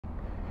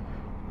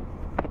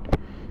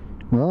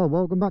Well,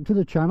 welcome back to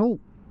the channel.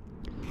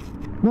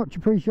 Much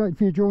appreciated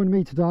for you joining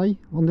me today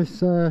on this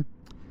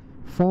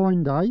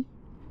fine day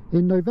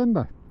in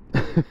November.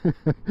 A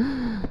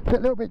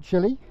little bit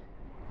chilly.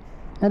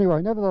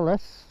 Anyway,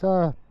 nevertheless,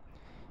 I've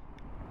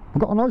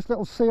got a nice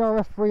little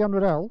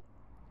CRF300L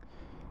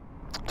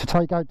to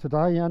take out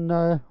today, and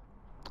I'll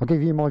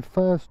give you my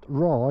first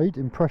ride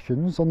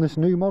impressions on this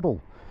new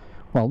model.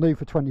 Well, new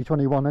for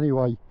 2021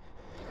 anyway.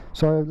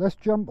 So let's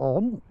jump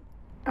on.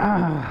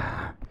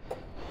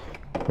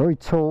 Very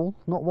tall,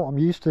 not what I'm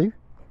used to,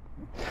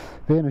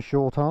 being a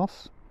short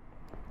ass.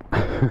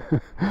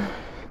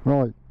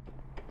 Right,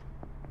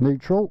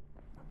 neutral,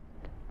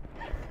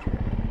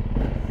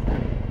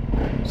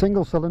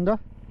 single cylinder,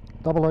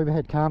 double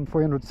overhead cam,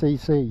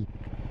 300cc.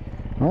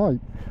 Right,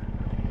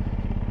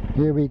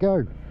 here we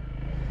go.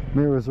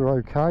 Mirrors are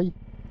okay.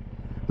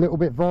 A little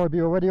bit vibey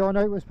already, I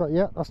noticed, but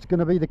yeah, that's going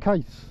to be the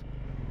case.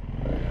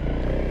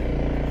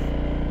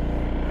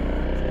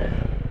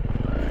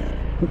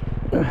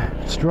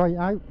 Straight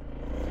out,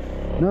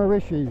 no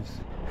issues.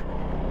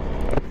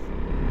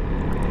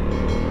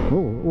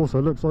 Oh,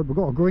 also looks like we've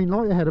got a green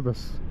light ahead of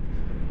us.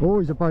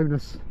 Always a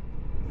bonus.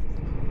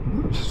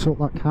 Let's sort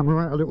that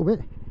camera out a little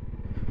bit.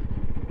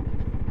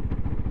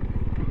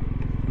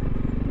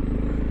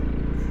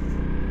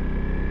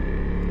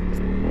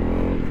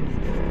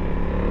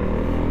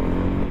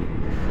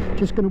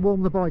 Just going to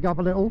warm the bike up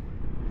a little.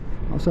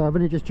 So I've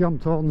only just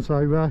jumped on,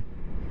 so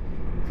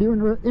if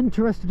you're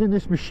interested in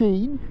this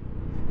machine,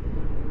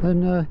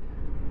 then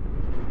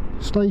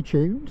stay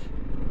tuned.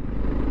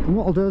 And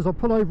what I'll do is I'll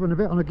pull over in a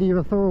bit and I'll give you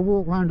a thorough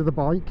walk round of the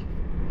bike,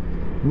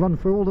 run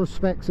through all the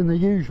specs in the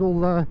usual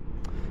way.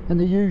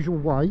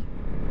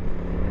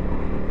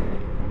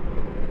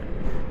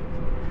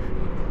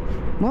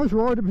 Nice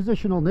rider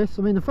position on this.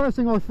 I mean, the first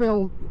thing I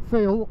feel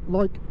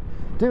like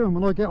doing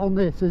when I get on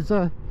this is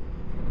you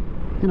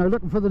know,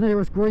 looking for the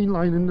nearest green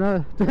lane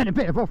and doing a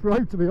bit of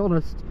off-road, to be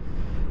honest.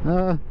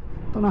 Don't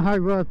know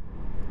how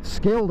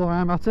skilled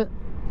I am at it.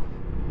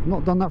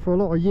 Not done that for a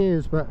lot of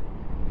years, but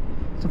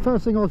it's the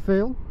first thing I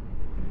feel.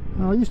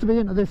 I used to be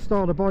into this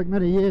style of bike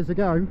many years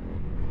ago,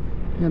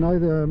 you know,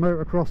 the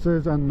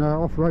motocrossers and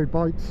off-road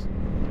bikes.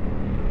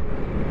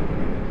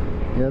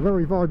 Yeah,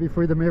 very vibey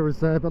through the mirrors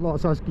there, but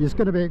like I say, it's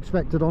going to be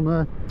expected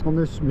on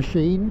this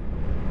machine.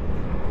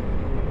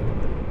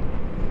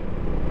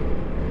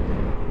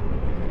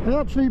 They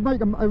actually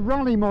make a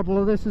rally model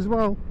of this as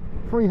well,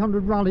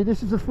 300 rally.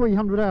 This is the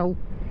 300L,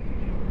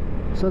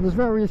 so there's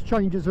various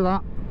changes with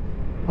that.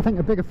 I think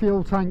a bigger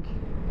fuel tank.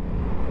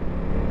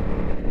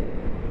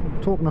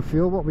 Talking of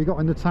fuel, what we got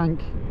in the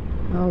tank?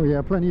 Oh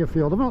yeah, plenty of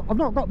fuel. I've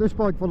not got this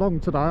bike for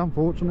long today,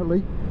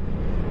 unfortunately.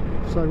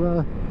 So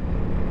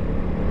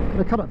going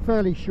to cut it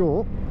fairly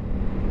short.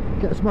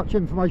 Get as much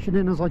information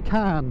in as I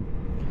can.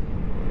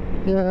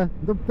 Yeah,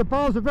 the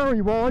bars are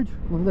very wide.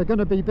 Well, they're going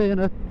to be being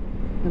a,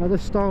 you know,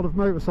 this style of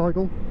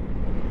motorcycle.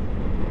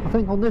 I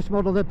think on this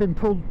model they've been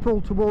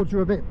pulled towards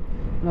you a bit,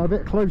 you know, a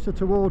bit closer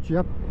towards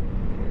you.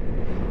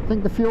 I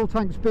think the fuel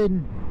tank's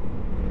been,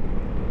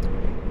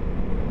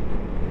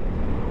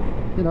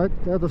 you know,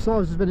 the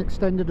size has been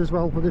extended as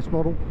well for this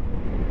model.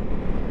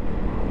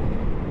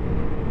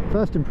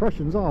 First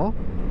impressions are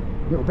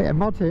a little bit of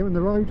mud here in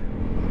the road.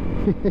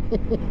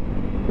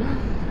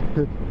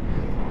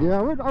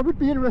 Yeah, I would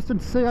be interested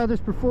to see how this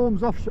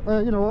performs off,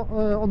 you know,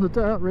 on the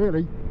dirt,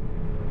 really.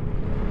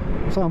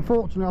 So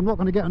unfortunately, I'm not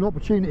going to get an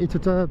opportunity to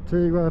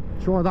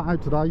try that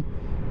out today.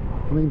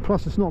 I mean,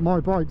 plus it's not my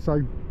bike,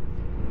 so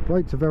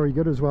brakes are very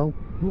good as well.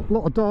 A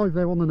lot of dive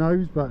there on the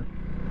nose, but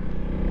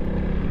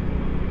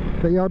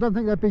yeah, I don't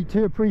think they'd be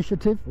too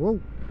appreciative.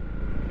 Whoa,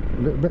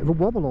 a little bit of a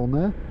wobble on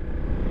there.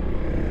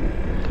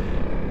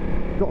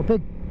 Got a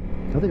big,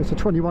 I think it's a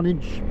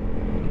 21-inch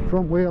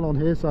front wheel on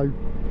here, so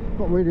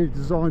not really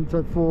designed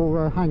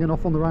for hanging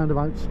off on the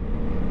roundabouts.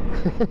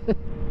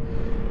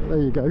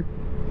 There you go.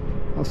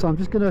 So I'm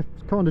just going to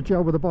kind of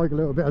gel with the bike a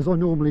little bit, as I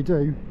normally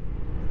do,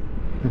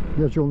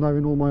 as you'll know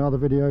in all my other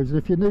videos. And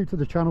if you're new to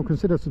the channel,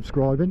 consider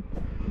subscribing.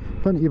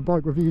 Plenty of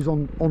bike reviews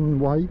on the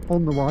way,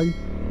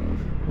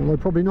 although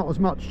probably not as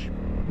much,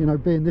 you know,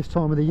 being this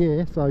time of the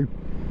year. So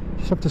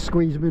just have to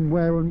squeeze them in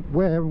where and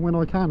when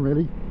I can,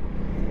 really.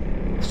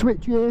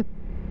 Switch gear,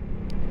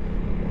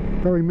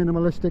 very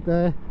minimalistic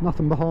there.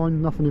 Nothing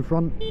behind, nothing in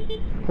front.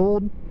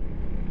 Horn,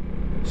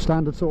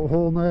 standard sort of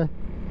horn there.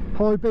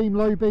 High beam,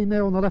 low beam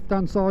there on the left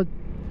hand side.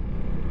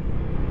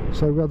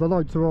 So the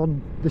lights are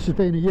on. This is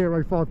being a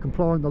Euro 5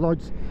 compliant. The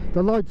lights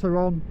are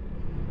on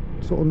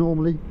sort of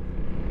normally.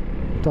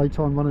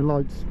 Daytime running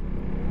lights,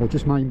 or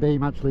just main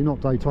beam actually,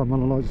 not daytime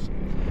running lights.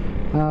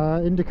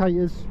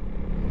 Indicators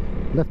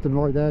left and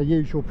right there,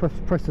 usual,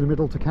 press in the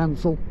middle to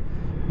cancel.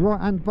 Right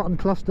hand button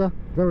cluster,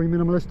 very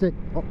minimalistic.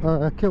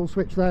 Kill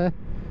switch there,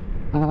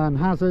 and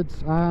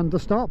hazards, and the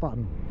start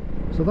button.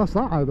 So that's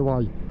that out of the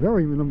way.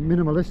 Very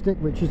minimalistic,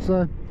 which is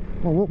well,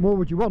 what more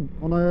would you want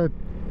on a,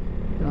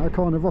 you know,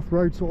 kind of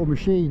off-road sort of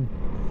machine?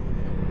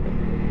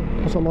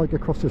 What's it like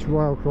across this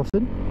rail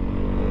crossing?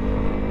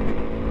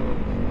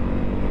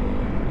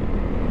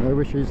 No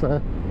issues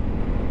there.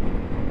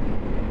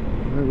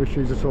 No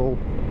issues at all.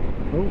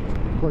 Oh,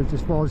 close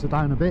this visor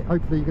down a bit,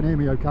 hopefully you can hear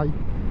me okay.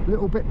 A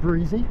little bit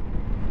breezy,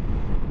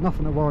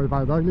 nothing to worry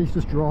about though, at least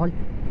it's dry.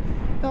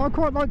 Yeah, I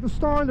quite like the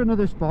styling of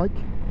this bike.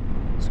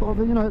 Sort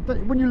of, you know,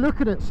 when you look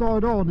at it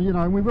side on, you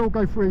know, and we will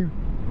go through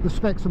the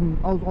specs, and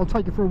I'll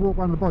take you for a walk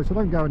around the bike, so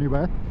don't go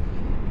anywhere.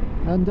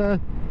 And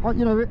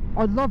you know,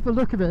 I love the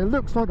look of it. It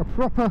looks like a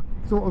proper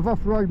sort of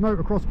off-road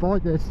motocross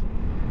bike, this.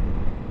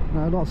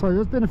 Like I say,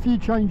 there's been a few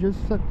changes,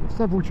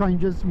 several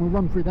changes, and we'll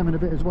run through them in a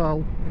bit as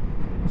well.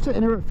 I'm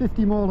sitting here at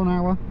 50 mile an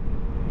hour.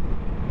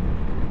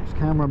 This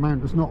camera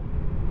mount is not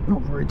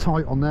very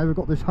tight on there. We've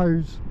got this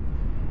hose,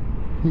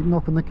 keep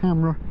knocking the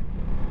camera.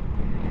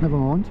 Never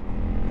mind.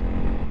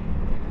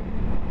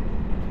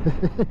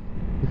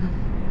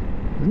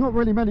 There's not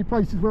really many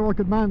places where I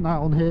could mount that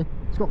on here.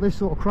 It's got this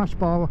sort of crash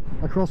bar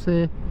across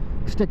here.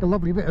 Stick a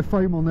lovely bit of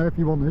foam on there if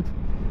you wanted,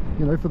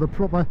 you know, for the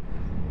proper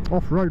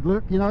off-road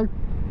look, you know.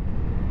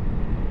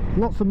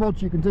 Lots of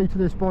mods you can do to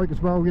this bike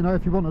as well, you know,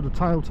 if you wanted a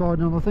tail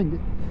tidy, and I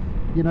think,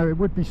 you know, it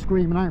would be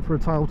screaming out for a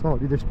tail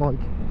tidy, this bike.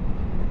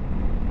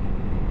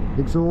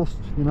 Exhaust,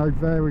 you know,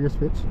 various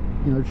bits,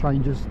 you know,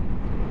 changes.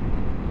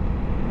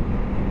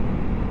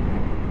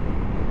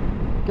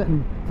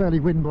 Getting fairly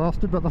wind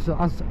blasted, but that's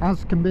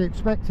as can be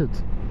expected.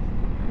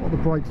 What are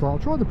the brakes like? I'll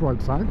try the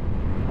brakes out.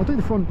 I'll do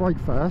the front brake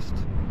first.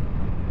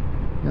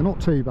 Yeah,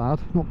 not too bad,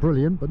 not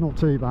brilliant, but not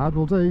too bad.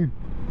 We'll do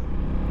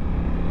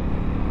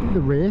the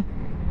rear.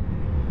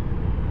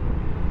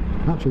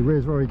 Actually,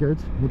 rear's very good.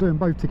 We'll do them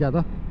both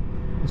together.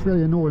 It's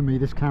really annoying me,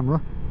 this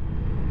camera.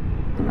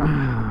 We'll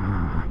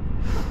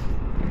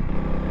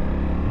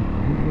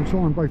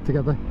try them both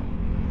together.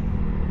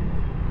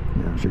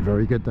 Yeah, actually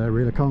very good there,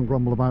 really. Can't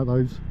grumble about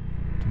those,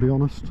 to be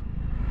honest.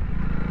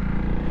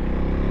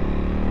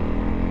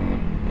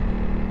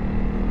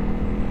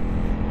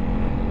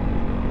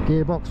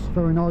 Gearbox,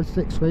 very nice,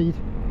 6-speed.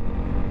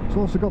 It's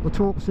also got the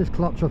torque assist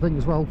clutch, I think,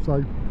 as well,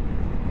 so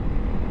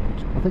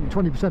I think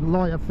 20%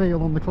 lighter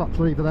feel on the clutch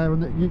lever there,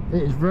 and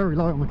it is very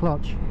light on the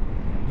clutch.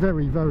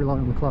 Very, very light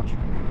on the clutch.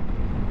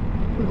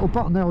 Little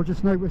button there I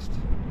just noticed.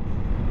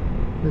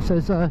 It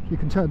says you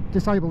can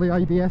disable the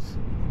ABS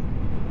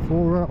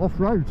for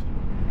off-road.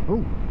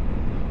 Oh,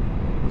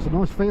 there's a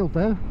nice field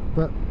there,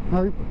 but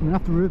no, we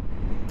have to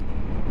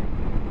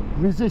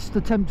resist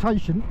the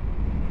temptation.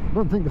 I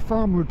don't think the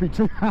farmer would be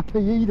too happy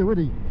either, would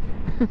he?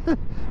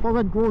 If I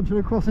went gorging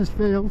across this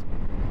field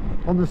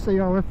on the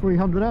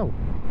CRF300L.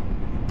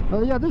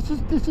 Yeah, this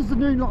is the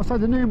new, like I say,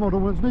 the new model.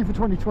 Well, it's new for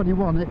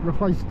 2021. It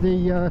replaced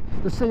the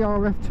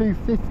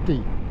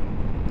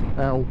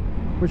CRF300L,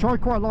 which I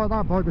quite like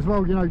that bike as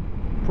well, you know,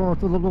 prior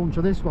to the launch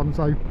of this one.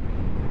 So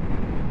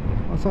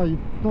I say,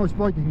 nice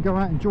bike, you can go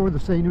out and enjoy the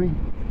scenery,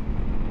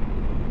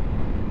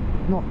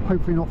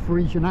 hopefully not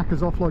freeze your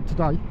knackers off like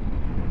today,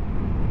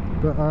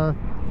 but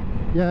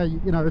yeah,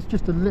 you know, it's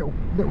just a little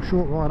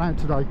short ride out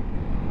today,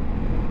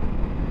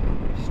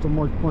 just on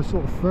my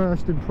sort of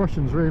first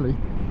impressions, really.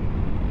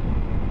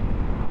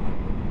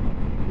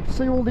 You can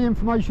see all the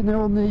information there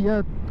on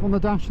the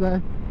dash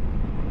there,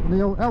 on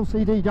the old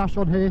LCD dash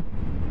on here.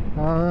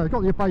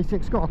 Got the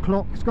basics, got a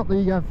clock, it's got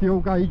the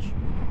fuel gauge,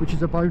 which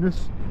is a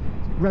bonus,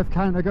 rev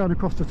counter going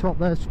across the top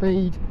there,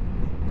 speed,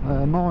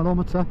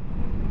 mileometer,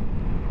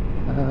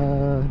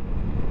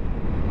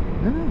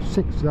 yeah,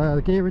 6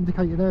 gear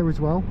indicator there as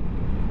well.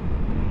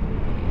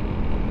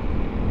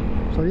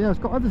 So yeah, it's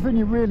got everything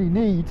you really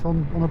need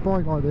on a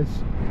bike like this.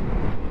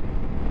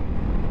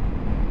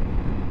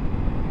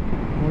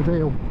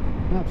 Ideal,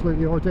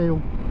 absolutely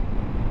ideal.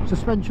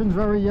 Suspension's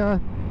very you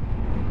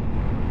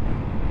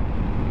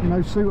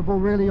know, suitable,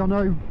 really. I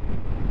know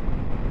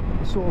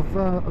it's sort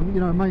of you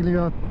know, mainly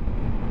a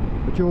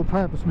dual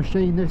purpose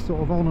machine, this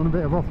sort of on a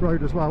bit of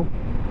off-road as well.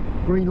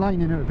 Green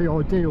lane in it would be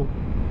ideal.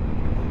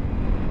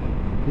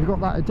 You've got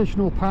that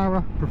additional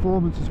power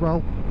performance as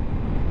well,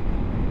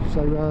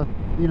 so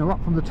you know,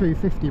 up from the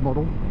 250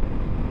 model,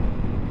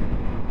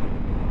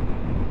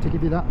 to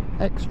give you that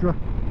extra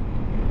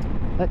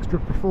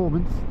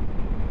performance.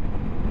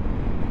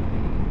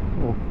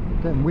 Oh,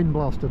 getting wind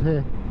blasted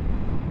here.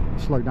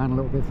 Slow down a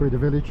little bit through the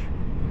village,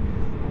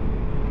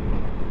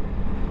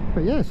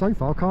 but yeah, so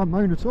far can't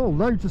moan at all.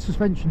 Loads of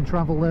suspension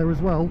travel there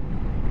as well.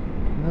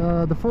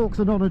 The forks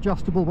are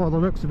non-adjustable by the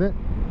looks of it,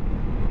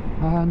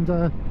 and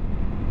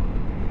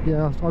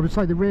yeah, I would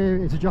say the rear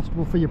is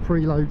adjustable for your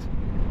preload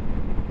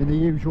in the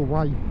usual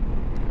way.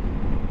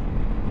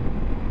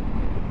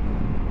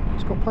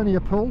 It's got plenty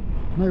of pull,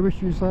 no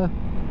issues there.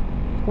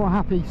 Quite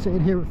happy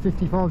sitting here at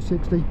 55,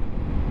 60.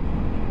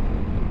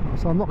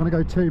 So I'm not going to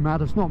go too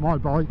mad, it's not my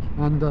bike.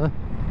 And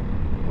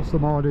what's the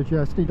mileage?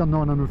 Yeah, it's only done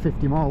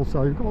 950 miles,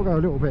 so you've got to go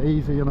a little bit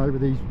easy, you know,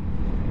 with these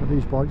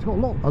bikes. It's got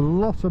a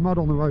lot of mud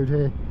on the road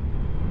here.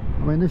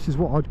 I mean, this is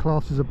what I'd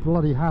class as a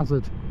bloody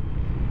hazard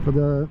for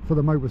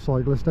the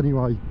motorcyclist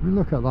anyway. I mean,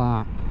 look at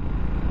that.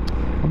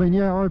 I mean,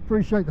 yeah, I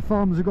appreciate the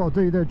farmers have got to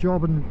do their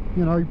job, and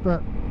you know,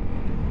 but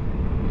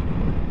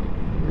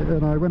you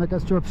know, when it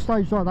gets to a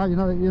stage like that, you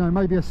know,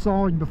 maybe a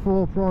sign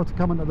prior to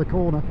coming to the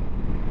corner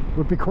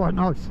would be quite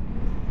nice.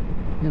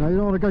 You know, you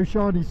don't want to go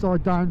shiny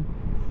side down,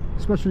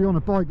 especially on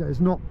a bike that is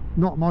not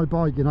my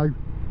bike, you know.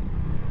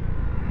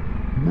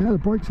 Yeah, the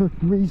brakes are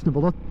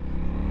reasonable.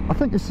 I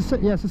think it's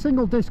it's a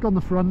single disc on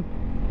the front,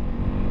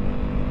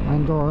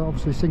 and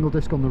obviously single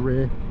disc on the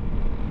rear.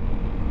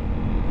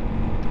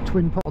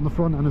 Twin pot on the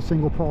front and a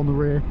single pot on the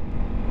rear.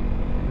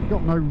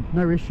 Got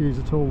no issues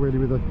at all really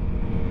with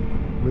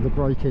the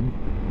braking.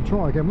 I'll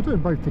try again. We'll do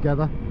them both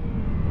together.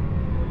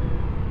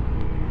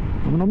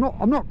 I mean,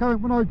 I'm not going,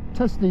 when I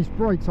test these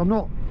brakes, I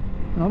don't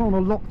want to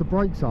lock the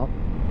brakes up.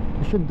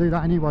 I shouldn't do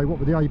that anyway, what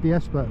with the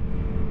ABS, but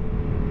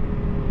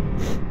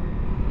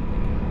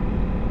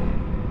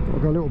got to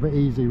go a little bit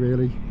easy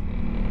really.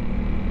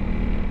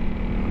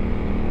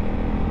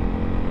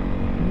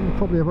 We'll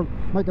probably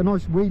make a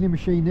nice wheelie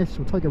machine this.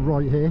 We'll take a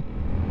right here.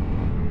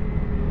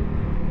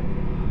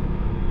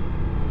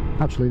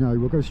 Actually no,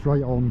 we'll go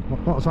straight on.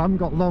 So I haven't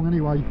got long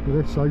anyway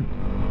with this, so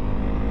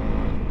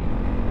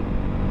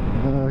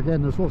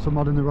again, there's lots of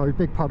mud in the road,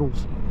 big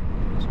puddles,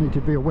 just need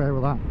to be aware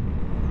of that.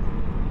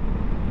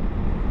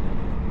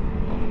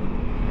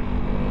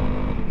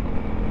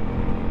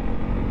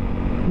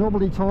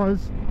 Knobbly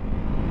tyres,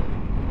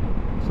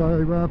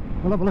 so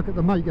we'll have a look at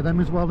the make of them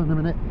as well in a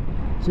minute,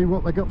 see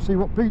what they got, see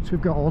what boots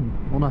we've got on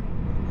her.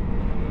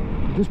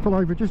 Just pull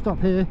over just up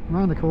here,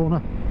 around the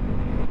corner,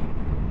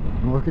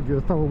 and I'll give you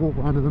a thorough walk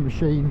around of the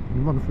machine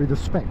and run through the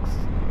specs,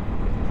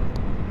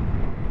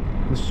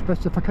 the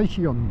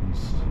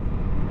specifications.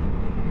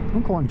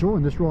 I'm quite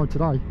enjoying this ride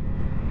today,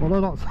 although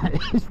like I say,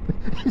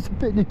 it's a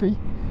bit nippy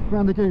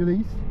around the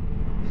ghoulies.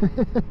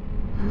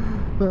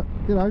 But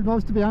you know,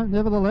 nice to be out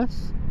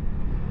nevertheless.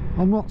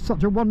 I'm not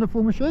such a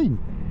wonderful machine.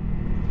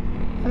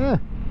 Yeah,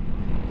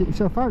 get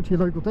yourself out to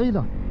your local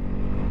dealer,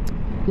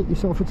 get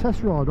yourself a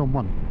test ride on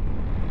one.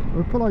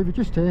 We'll pull over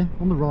just here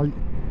on the right,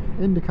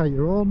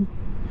 indicator on,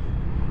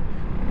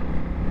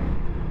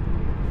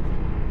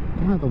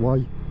 out of the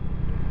way.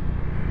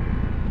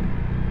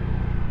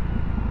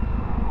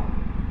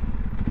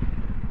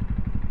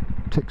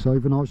 Ticks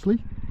over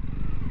nicely,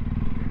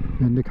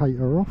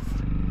 indicator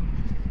off.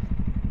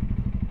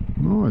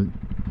 Right,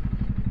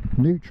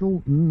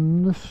 neutral,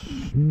 no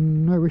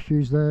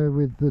issues there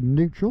with the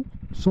neutral.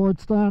 Side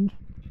stand,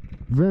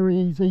 very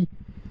easy.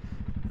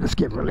 Let's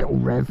give her a little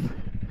rev.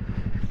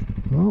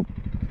 Well,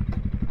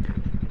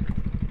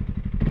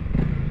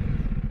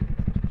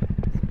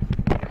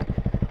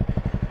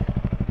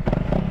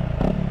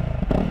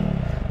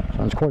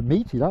 sounds quite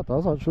meaty, that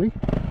does actually.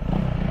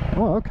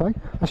 Oh, okay,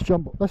 let's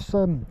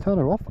turn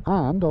her off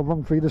and I'll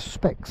run through the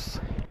specs.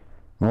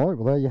 Alright,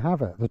 well there you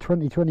have it, the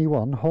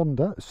 2021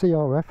 Honda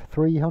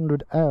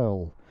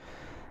CRF300L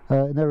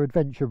in their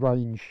adventure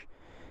range.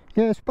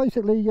 Yeah, it's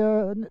basically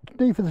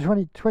new for the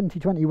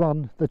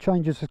 2021, the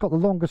changes. It's got the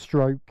longer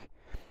stroke,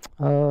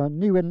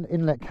 new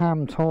inlet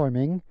cam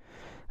timing,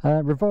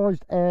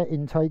 revised air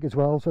intake as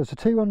well, so it's a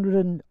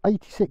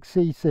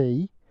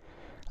 286cc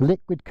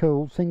liquid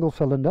cooled single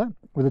cylinder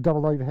with a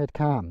double overhead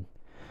cam.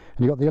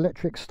 And you've got the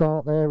electric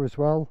start there as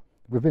well.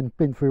 We've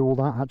been through all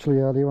that actually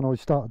earlier when I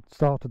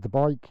started the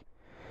bike.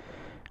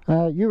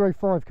 Euro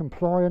 5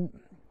 compliant,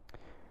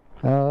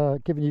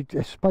 giving you,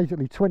 it's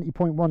basically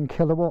 20.1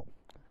 kilowatt.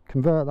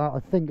 Convert that, I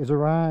think, is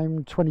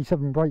around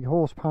 27 brake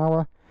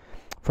horsepower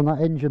from that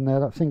engine there,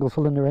 that single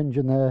cylinder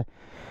engine there,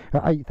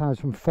 at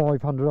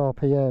 8,500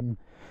 RPM.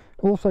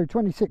 Also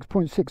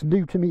 26.6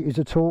 newton meters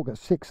of torque at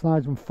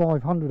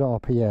 6,500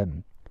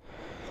 RPM.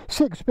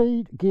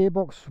 6-speed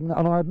gearbox,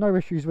 and I had no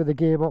issues with the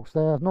gearbox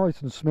there,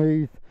 nice and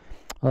smooth.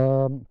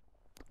 So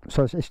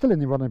it's still in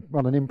the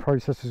running in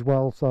process as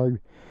well. So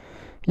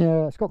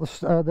yeah, it's got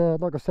the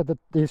like I said,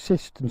 the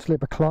assist and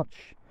slipper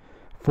clutch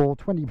for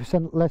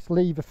 20% less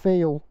lever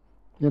feel,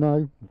 you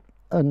know,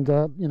 and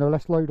you know,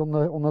 less load on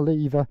the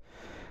lever.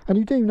 And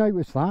you do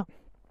notice that.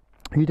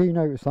 That's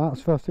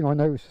the first thing I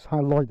noticed, is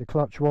how light the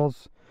clutch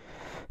was.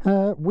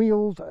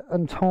 Wheels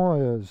and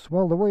tyres.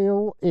 Well, the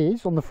wheel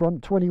is on the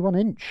front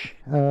 21-inch,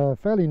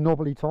 fairly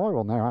knobbly tyre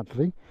on there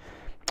actually.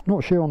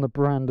 Not sure on the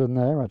brand in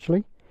there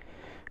actually.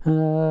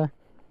 Yeah,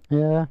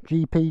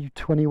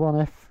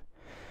 GP21F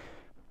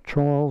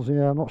trials.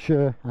 Yeah, I'm not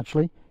sure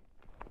actually.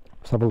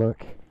 Let's have a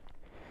look.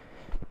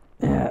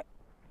 Yeah,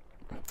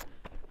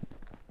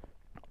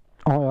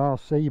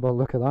 IRC by the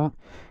look of that.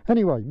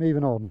 Anyway,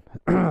 moving on.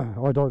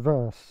 I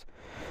diverse.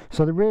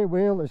 So the rear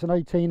wheel is an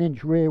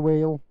 18-inch rear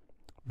wheel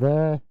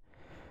there.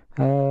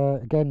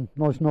 Again,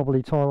 nice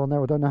knobbly tyre on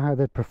there. I don't know how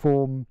they'd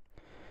perform,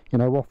 you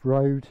know,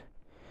 off-road.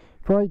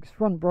 Brakes,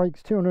 front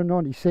brakes,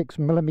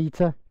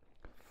 296mm.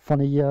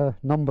 Funny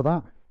number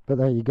that, but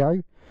there you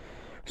go.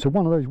 So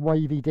one of those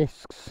wavy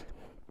discs.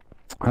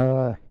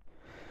 Oh,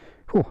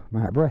 I'm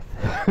out of breath.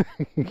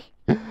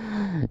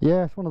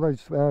 Yeah, it's one of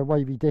those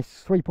wavy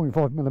discs,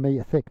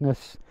 3.5mm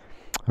thickness,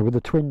 with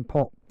a twin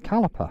pot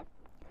caliper.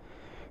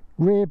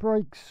 Rear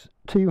brakes,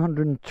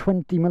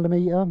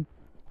 220mm.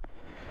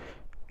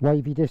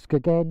 Wavy disc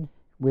again,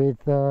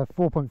 with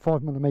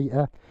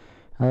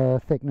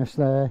 4.5mm thickness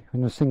there,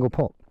 and a single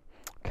pot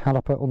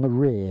caliper on the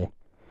rear.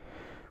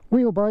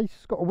 Wheelbase,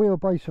 it's got a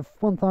wheelbase of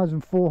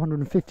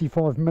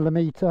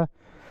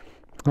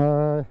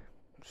 1,455mm,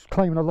 it's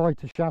claiming a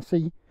lighter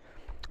chassis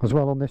as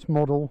well on this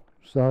model,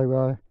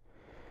 so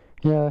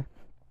yeah,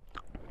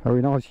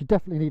 very nice. You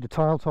definitely need a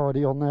tail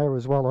tidy on there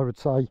as well, I would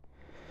say.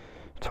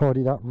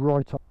 Tidy that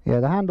right up. Yeah,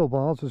 the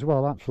handlebars as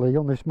well actually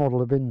on this model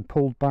have been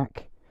pulled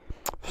back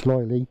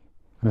slightly,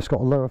 and it's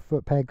got lower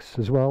foot pegs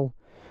as well.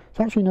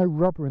 There's actually no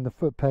rubber in the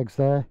foot pegs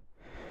there,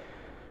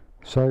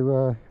 so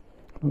I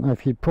don't know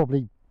if you'd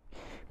probably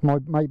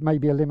might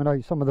maybe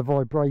eliminate some of the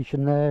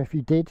vibration there if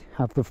you did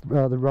have the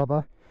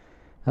rubber.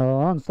 I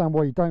understand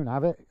why you don't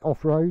have it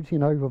off-road, you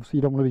know, obviously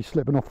you don't want to be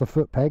slipping off the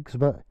foot pegs,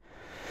 but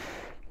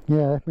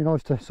yeah, it'd be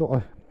nice to sort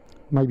of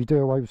maybe do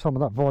away with some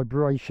of that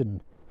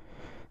vibration.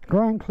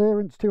 Ground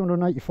clearance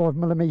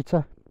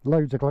 285mm,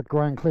 loads of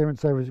ground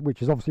clearance there,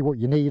 which is obviously what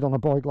you need on a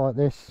bike like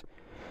this.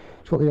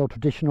 It's got the old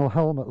traditional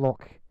helmet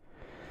lock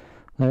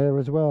there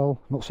as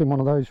well, not seen one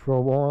of those for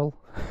a while.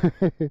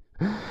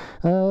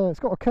 It's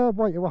got a curb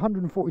weight of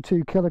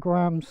 142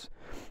 kilograms,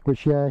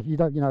 which yeah, you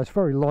don't, you know, it's a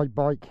very light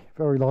bike,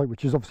 very light,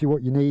 which is obviously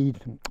what you need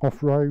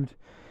off-road.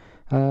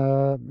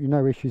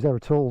 No issues there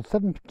at all.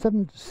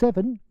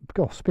 7.7,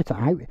 gosh, spit it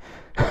out.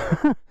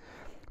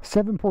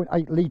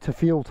 7.8 litre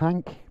fuel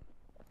tank.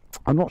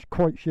 I'm not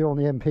quite sure on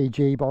the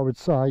MPG, but I would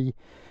say,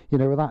 you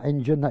know, with that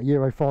engine, that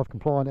Euro 5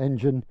 compliant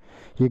engine,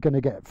 you're going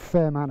to get a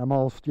fair amount of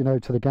miles, you know,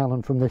 to the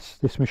gallon from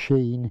this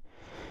machine.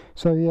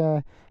 So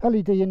yeah,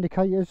 LED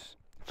indicators,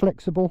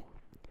 flexible.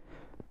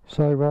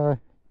 So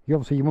you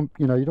obviously, you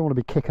don't want to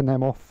be kicking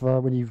them off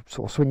when you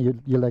sort of swing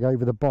your leg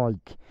over the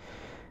bike.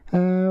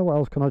 What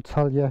else can I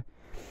tell you?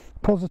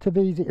 Positive,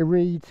 easy to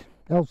read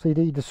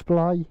LCD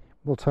display.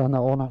 We'll turn that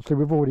on. Actually,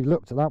 we've already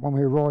looked at that when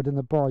we were riding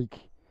the bike.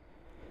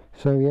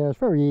 So yeah, it's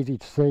very easy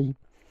to see.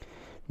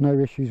 No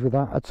issues with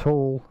that at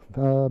all.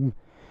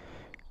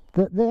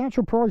 The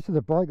actual price of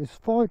the bike is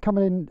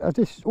coming in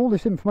as all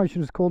this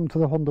information is according to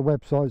the Honda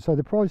website. So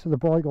the price of the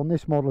bike on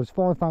this model is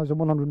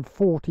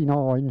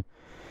 £5,149.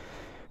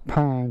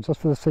 That's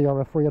for the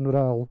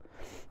CRF300L,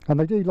 and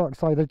they do, like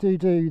I say, they do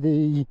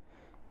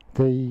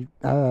the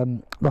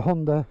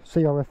Honda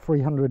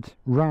CRF300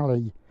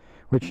 Rally,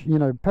 which, you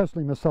know,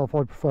 personally myself,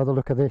 I prefer the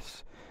look of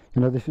this.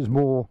 You know, this is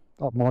more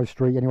up my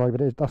street anyway,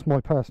 but that's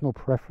my personal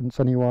preference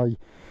anyway.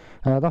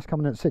 That's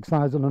coming at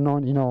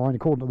 £6,099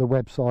 according to the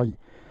website.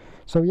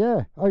 So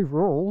yeah,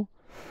 overall,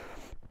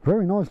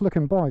 very nice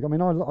looking bike. I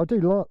mean, I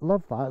do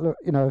love that. Look,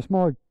 you know, it's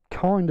my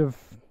kind of,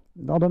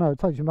 I don't know, it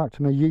takes me back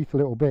to my youth a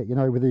little bit, you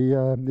know, with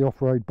the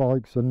off-road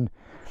bikes, and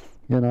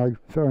you know,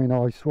 very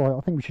nice. Right, I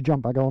think we should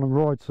jump back on and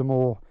ride some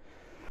more.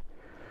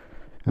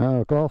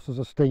 Glasses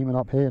are steaming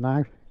up here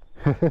now.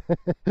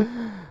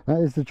 That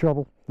is the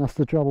trouble. That's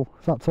the trouble.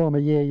 It's that time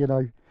of year, you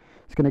know,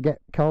 it's going to get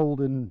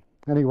cold. And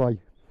anyway,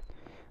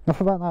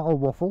 enough about that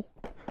old waffle.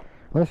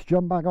 Let's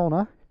jump back on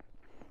her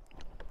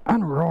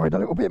and ride a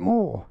little bit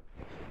more.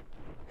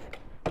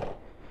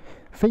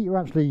 Feet are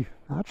actually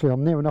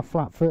I'm near enough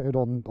flat-footed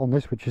on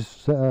this, which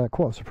is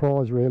quite a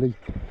surprise really.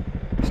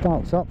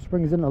 Starts up,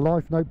 springs into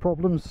life, no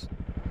problems.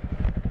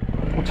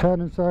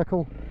 Turning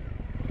circle,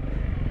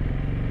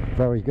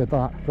 very good,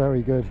 that,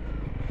 very good.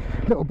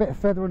 Little bit of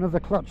feathering of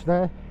the clutch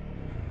there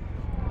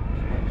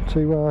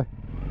to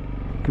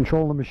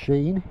control the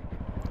machine.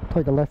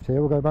 Take a left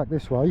here, we'll go back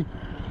this way.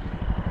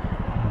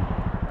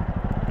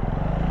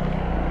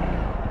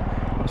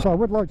 So I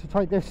would like to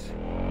take this,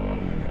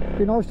 it'd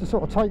be nice to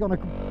sort of take on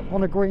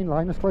a green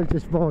lane. Let's close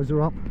this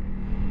visor up,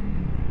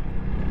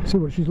 see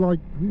what she's like,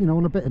 you know,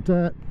 on a bit of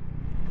dirt,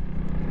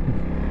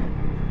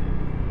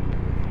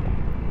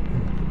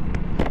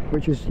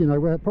 which is, you know,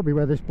 probably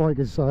where this bike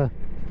is, you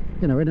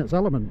know, in its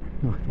element.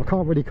 I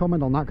can't really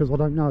comment on that because I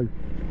don't know,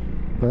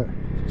 but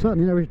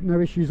certainly no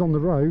issues on the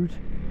road.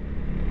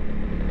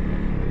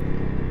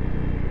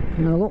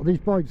 You know, a lot of these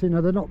bikes, you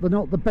know, they're not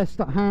the best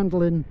at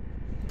handling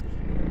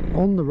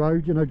on the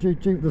road, you know, due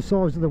to the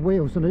size of the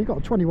wheels. You know, you've got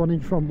a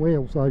 21-inch front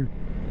wheel, so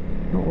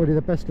not really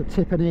the best at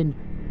tipping in.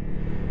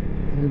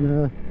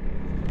 And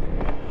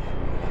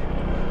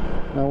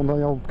now on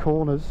the old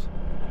corners,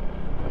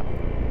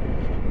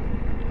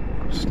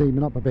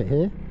 steaming up a bit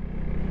here.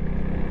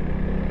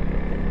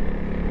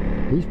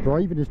 He's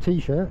brave in his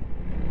t-shirt.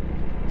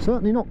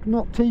 Certainly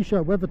not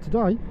t-shirt weather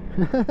today.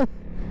 But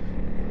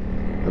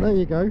there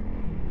you go.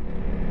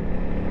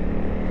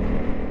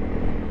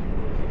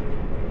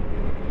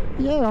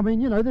 Yeah, I mean,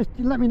 you know,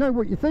 let me know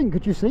what you think.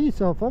 Could you see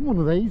yourself on one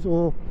of these,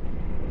 or,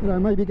 you know,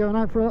 maybe going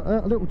out for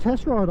a little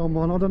test ride on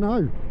one? I don't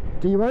know.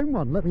 Do you own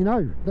one? Let me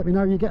know. Let me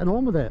know you're getting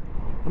on with it.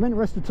 I'm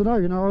interested to know.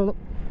 You know, I'll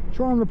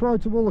try and reply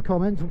to all the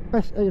comments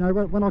best, you know,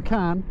 when I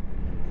can.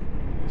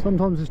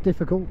 Sometimes it's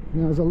difficult.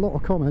 You know, there's a lot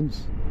of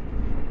comments.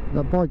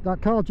 That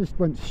car just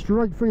went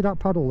straight through that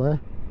puddle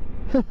there.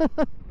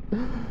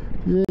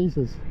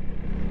 Jesus,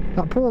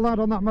 that poor lad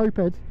on that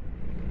moped,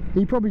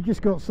 he probably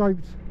just got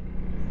soaked.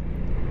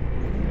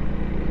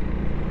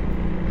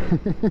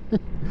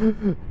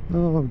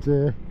 Oh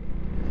dear,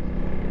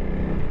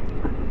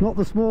 not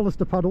the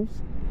smallest of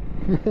puddles.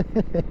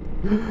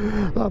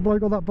 That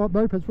bloke on that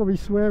moped's probably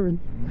swearing.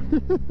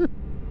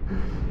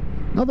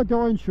 Another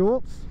guy in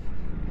shorts.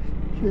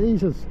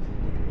 Jesus,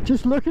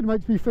 just looking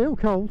makes me feel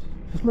cold.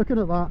 just looking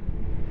at that.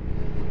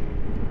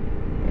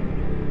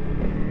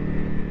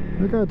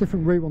 We'll go a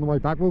different route on the way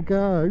back. We'll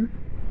go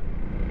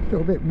a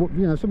little bit,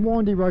 you know, some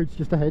windy roads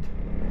just ahead.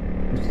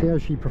 Let's see how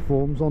she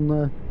performs on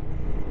them.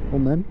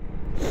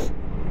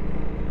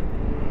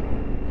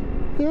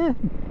 Yeah,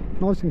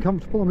 nice and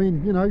comfortable. I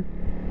mean, you know,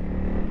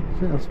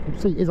 the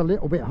seat is a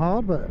little bit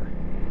hard, but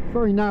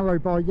very narrow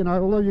bike, you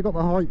know, although you've got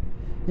the height,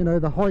 you know,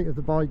 the height of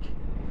the bike,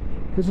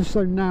 because it's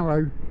so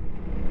narrow,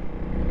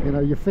 you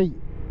know, your feet,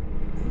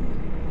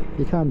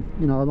 you can,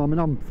 you know, I mean,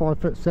 I'm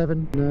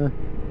 5'7",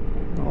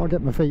 I'll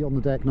get my feet on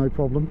the deck, no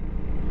problem.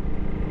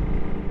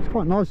 It's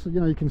quite nice, you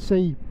know, you can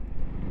see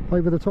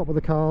over the top of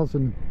the cars,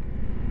 and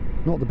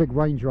not the big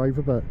Range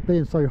Rover, but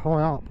being so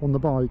high up on the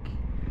bike,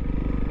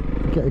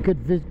 you get a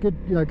good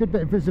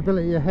bit of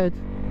visibility ahead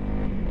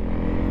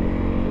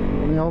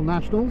on the old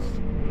Nationals.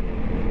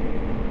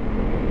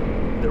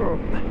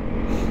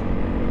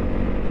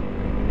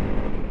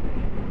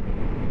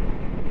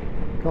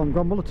 Can't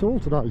grumble at all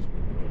today.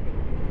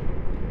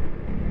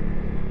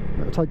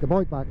 Better take the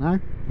bike back now,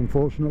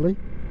 unfortunately.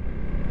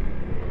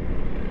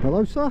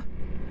 Hello, sir.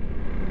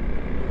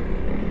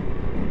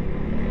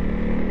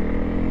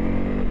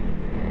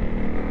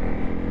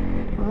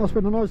 Well, it's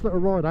been a nice little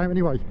ride out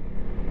anyway.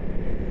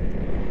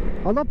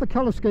 I love the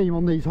colour scheme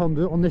on these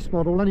Honda, on this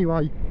model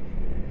anyway.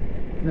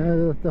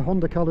 The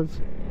Honda colours,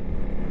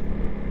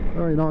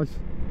 very nice.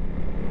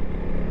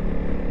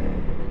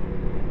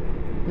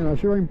 You know,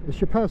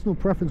 it's your personal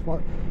preference,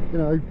 but you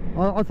know,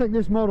 I think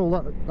this model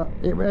that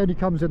it only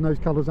comes in those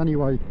colours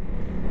anyway.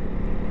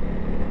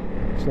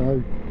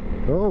 So,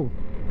 oh,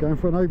 going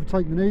for an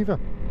overtake manoeuvre.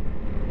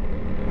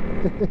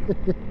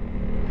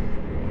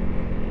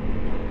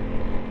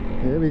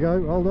 Here we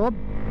go. Hold on.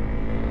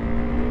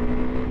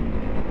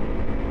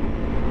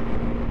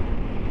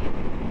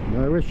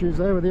 No issues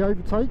there with the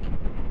overtake.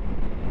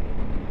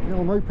 The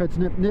old moped's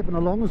nipping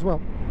along as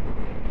well.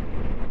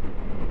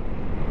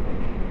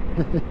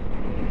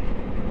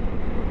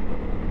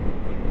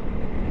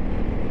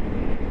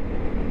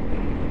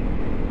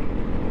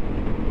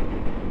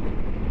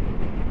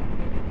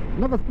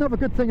 Another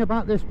good thing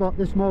about this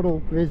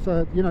model is,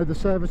 you know, the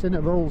service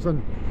intervals,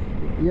 and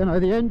you know,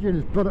 the engine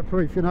is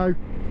bulletproof. You know,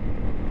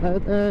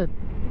 they're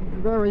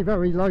very,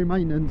 very low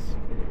maintenance.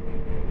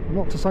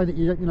 Not to say that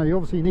you know, you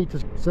obviously need to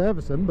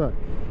service them, but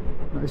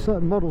you know,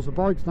 certain models of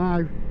bikes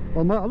now,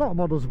 well, a lot of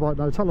models of bikes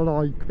now, tell a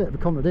lie, a bit of a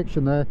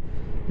contradiction there.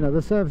 You know,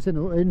 the service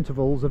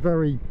intervals are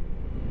very,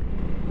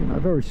 you know,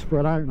 very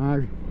spread out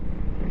now.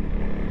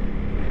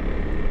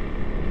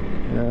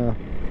 Yeah.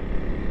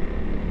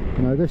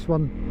 You know, this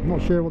one, I'm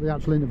not sure what the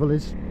actual interval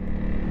is,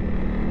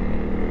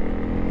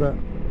 but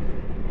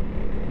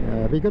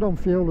yeah, be good on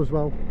fuel as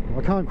well.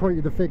 I can't quote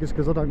you the figures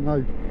because I don't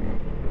know.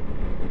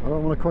 I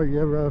don't want to quote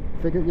you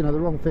figure, you know, the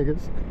wrong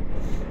figures.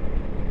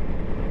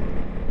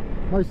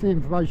 Most of the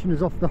information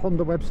is off the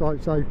Honda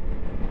website, so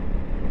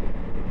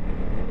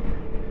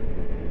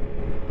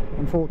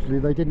unfortunately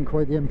they didn't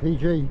quote the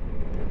MPG.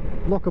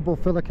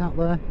 Lockable filler cap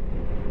there.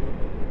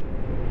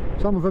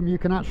 Some of them you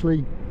can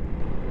actually,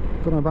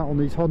 don't know about on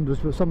these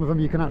Hondas, but some of them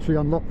you can actually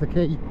unlock the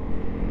key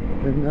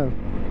and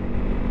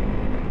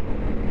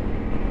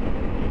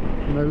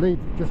you know,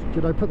 just,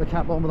 you know, put the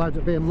cap on without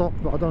it being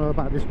locked. But I don't know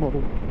about this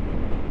model.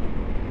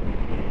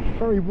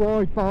 Very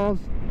wide bars.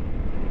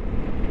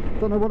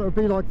 Don't know what it would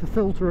be like for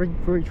filtering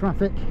through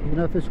traffic, you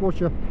know, if this was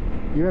your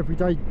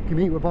everyday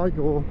commuter bike.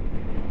 Or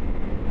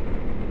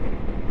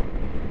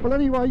well,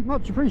 anyway,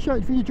 much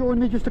appreciated for you joining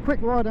me. Just a quick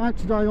ride out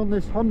today on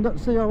this Honda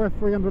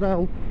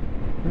CRF300L.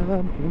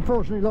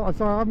 Unfortunately, like I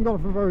say, I haven't got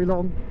it for very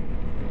long,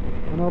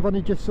 and I've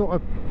only just sort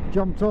of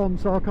jumped on,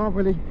 so I can't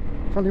really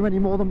tell you any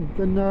more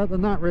than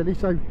that really.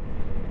 So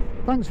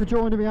thanks for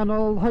joining me, and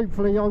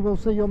hopefully I will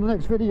see you on the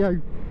next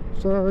video.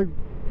 So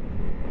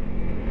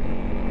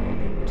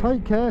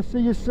take care, see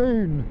you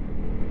soon.